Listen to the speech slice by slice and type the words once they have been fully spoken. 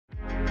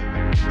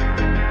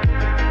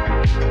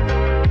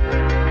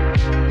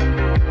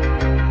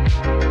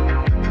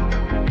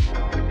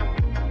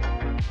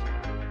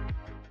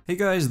Hey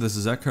guys, this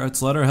is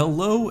EckhartsLadder.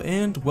 Hello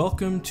and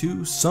welcome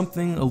to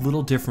something a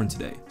little different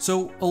today.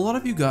 So a lot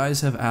of you guys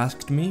have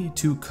asked me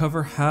to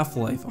cover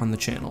Half-Life on the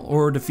channel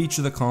or to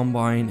feature the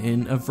Combine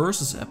in a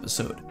Versus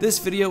episode. This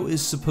video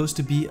is supposed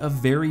to be a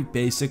very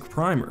basic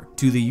primer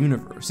to the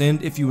universe,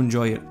 and if you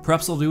enjoy it,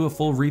 perhaps I'll do a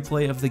full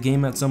replay of the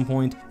game at some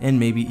point and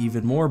maybe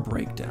even more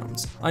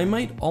breakdowns. I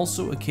might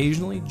also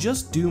occasionally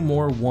just do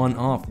more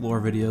one-off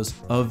lore videos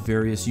of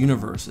various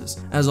universes.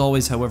 As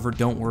always, however,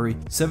 don't worry,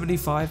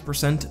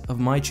 75% of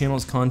my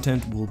channel's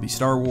content will be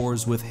Star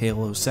Wars with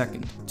Halo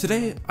second.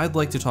 Today, I'd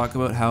like to talk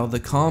about how the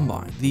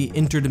Combine, the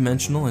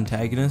interdimensional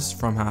antagonist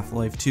from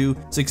Half-Life 2,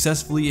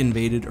 successfully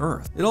invaded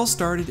Earth. It all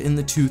started in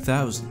the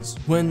 2000s,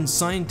 when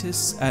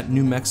scientists at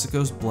New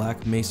Mexico's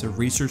Black Mesa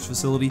Research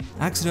Facility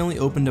accidentally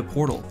opened a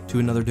portal to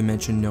another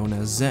dimension known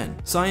as Zen.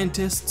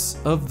 Scientists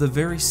of the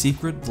very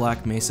secret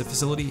Black Mesa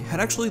facility had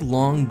actually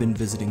long been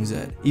visiting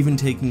Zed, even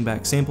taking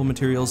back sample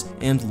materials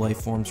and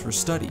life forms for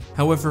study.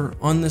 However,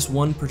 on this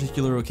one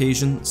particular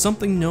occasion,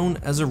 something known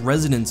as a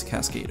resonance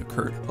cascade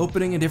occurred,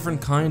 opening a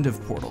different kind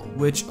of portal,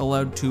 which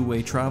allowed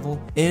two-way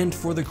travel and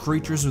for the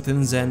creatures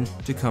within Zen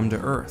to come to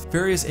Earth.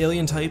 Various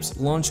alien types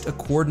launched a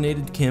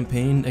coordinated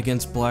campaign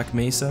against Black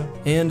Mesa,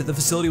 and the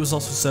facility was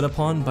also set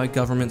upon by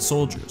government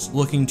soldiers,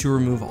 looking to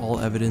remove all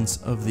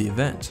evidence of the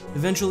event.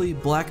 Eventually,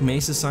 Black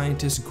Mesa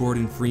scientist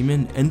Gordon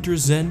Freeman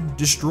enters Zen,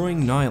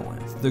 destroying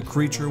Nylanth, the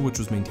creature which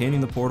was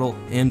maintaining the portal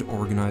and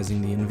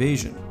organizing the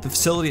invasion. The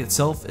facility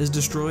itself is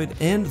destroyed,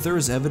 and there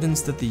is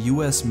evidence that the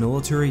US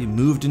military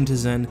moved into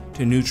Zen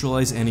to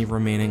neutralize any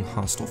remaining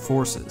hostile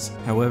forces.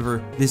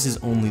 However, this is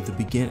only the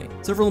beginning.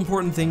 Several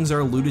important things are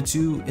alluded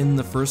to in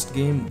the first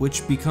game,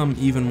 which become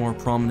even more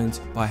prominent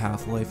by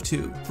Half-Life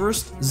 2.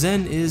 First,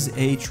 Zen is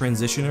a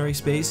transitionary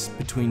space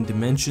between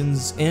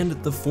dimensions, and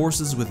the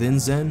forces within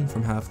Zen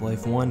from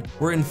Half-Life 1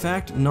 were in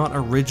fact not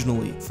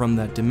originally from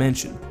that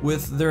dimension,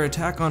 with their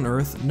attack on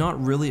Earth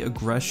not really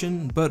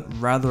aggression, but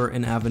rather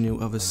an avenue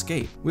of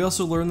escape. We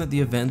also learn that the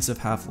events of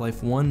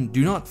Half-Life 1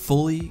 do not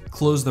fully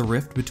close the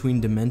rift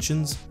between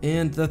dimensions,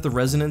 and that the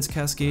resonance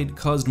cascade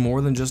caused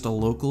more than just a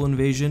local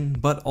invasion,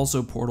 but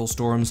also portal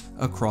storms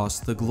across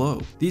the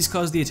globe. These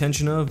caused the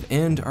attention of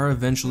and are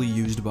eventually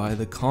used by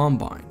the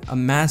Combine, a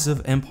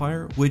massive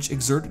empire which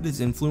exerted its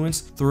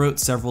influence throughout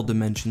several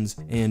dimensions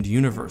and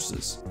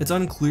universes. It's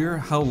unclear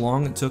how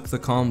long it took the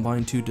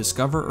Combine to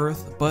discover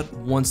Earth, but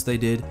once they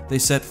did, they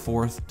set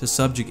forth to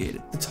subjugate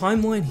it. The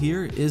timeline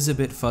here is a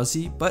bit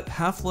fuzzy, but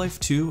Half-Life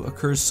 2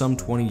 occurs some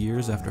 20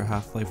 years after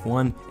Half-Life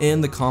 1,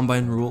 and the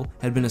Combine rule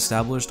had been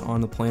established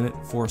on the planet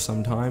for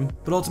some time,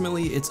 but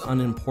ultimately it's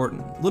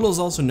unimportant. Little is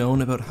also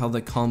known about how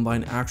the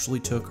Combine actually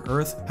took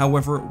Earth.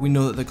 However, we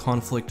know that the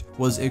conflict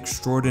was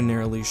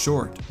extraordinarily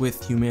short,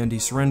 with humanity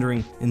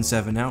surrendering in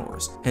 7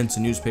 hours, hence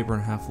a newspaper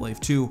in Half-Life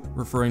 2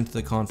 referring to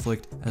the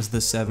conflict as the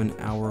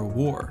 7-Hour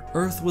War.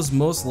 Earth was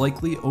most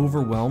likely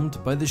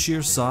overwhelmed by the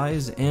sheer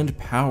size and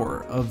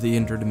power of the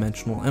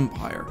interdimensional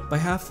empire. By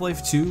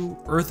Half-Life 2,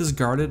 Earth is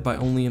guarded by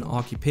only an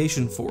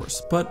occupation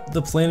force, but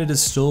the planet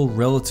is still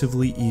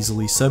relatively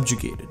easily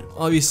subjugated.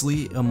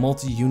 Obviously, a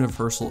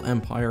multi-universal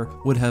empire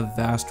would have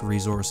vast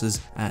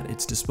resources at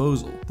its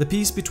disposal. The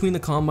peace between the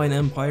Combine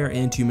Empire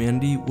and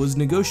humanity was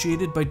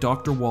negotiated by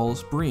Dr.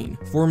 Wallace Breen,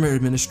 former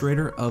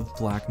administrator of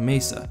Black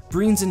Mesa.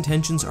 Breen's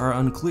intentions are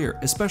unclear,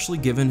 especially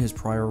given his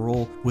prior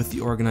role with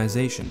the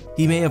organization.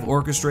 He may have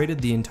orchestrated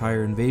the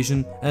entire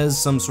invasion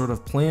as some sort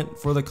of plant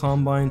for the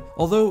Combine,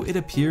 although it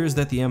appears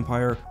that the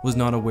Empire was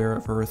not aware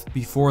of Earth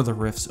before the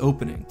rift's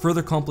opening.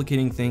 Further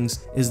complicating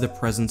things is the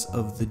presence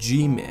of the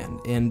G-Man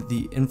and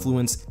the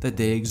influence that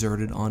they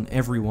exerted on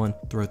everyone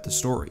throughout the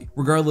story.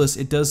 Regardless,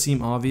 it does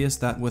seem obvious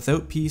that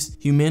without peace,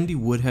 humanity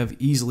would have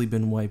easily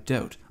been wiped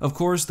out. Of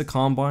course, the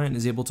Combine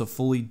is able to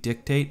fully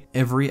dictate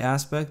every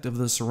aspect of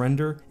the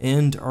surrender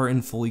and are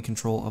in fully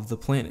control of the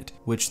planet,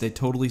 which they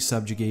totally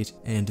subjugate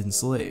and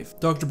enslave.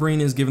 Dr.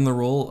 Breen is given the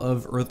role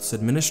of Earth's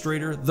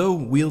administrator, though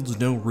wields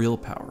no real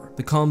power.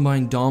 The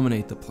Combine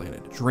dominate the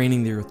planet,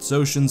 draining the Earth's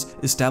oceans,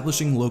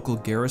 establishing local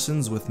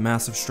garrisons with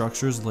massive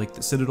structures like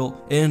the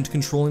Citadel, and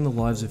controlling the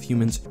lives of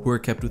humans who are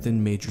kept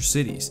within major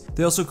cities.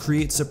 They also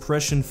create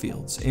suppression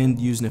fields and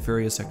use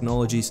nefarious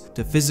technologies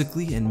to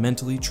physically and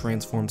mentally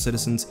transform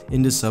citizens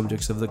into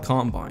subjects of the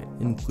Combine,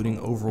 including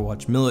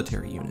Overwatch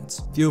military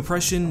units. The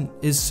oppression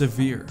is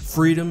severe,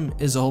 freedom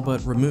is all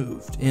but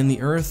removed, and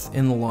the Earth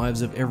and the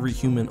lives of every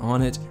human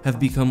on it have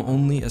become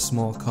only a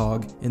small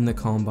cog in the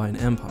Combine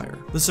Empire.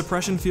 The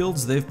suppression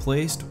fields they've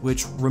placed,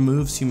 which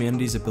removes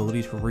humanity's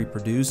ability to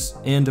reproduce,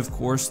 and of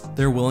course,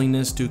 their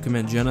willingness to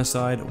commit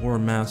genocide or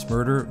mass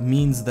murder,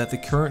 means that the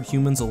current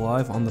humans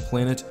alive on the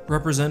planet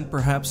represent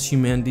perhaps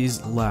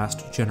humanity's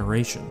last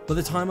generation. By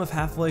the time of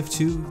Half-Life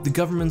 2, the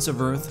governments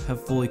of Earth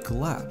have fully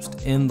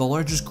collapsed, and the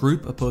largest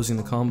group opposing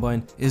the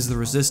Combine is the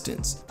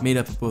Resistance, made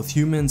up of both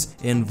humans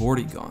and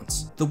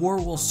Vortigaunts. The war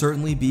will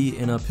certainly be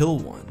an uphill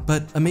one,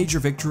 but a major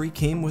victory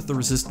came with the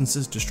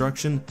Resistance's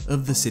destruction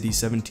of the City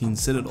 17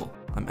 Citadel.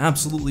 I'm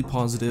absolutely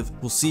positive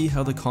we'll see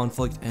how the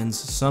conflict ends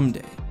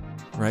someday,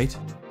 right?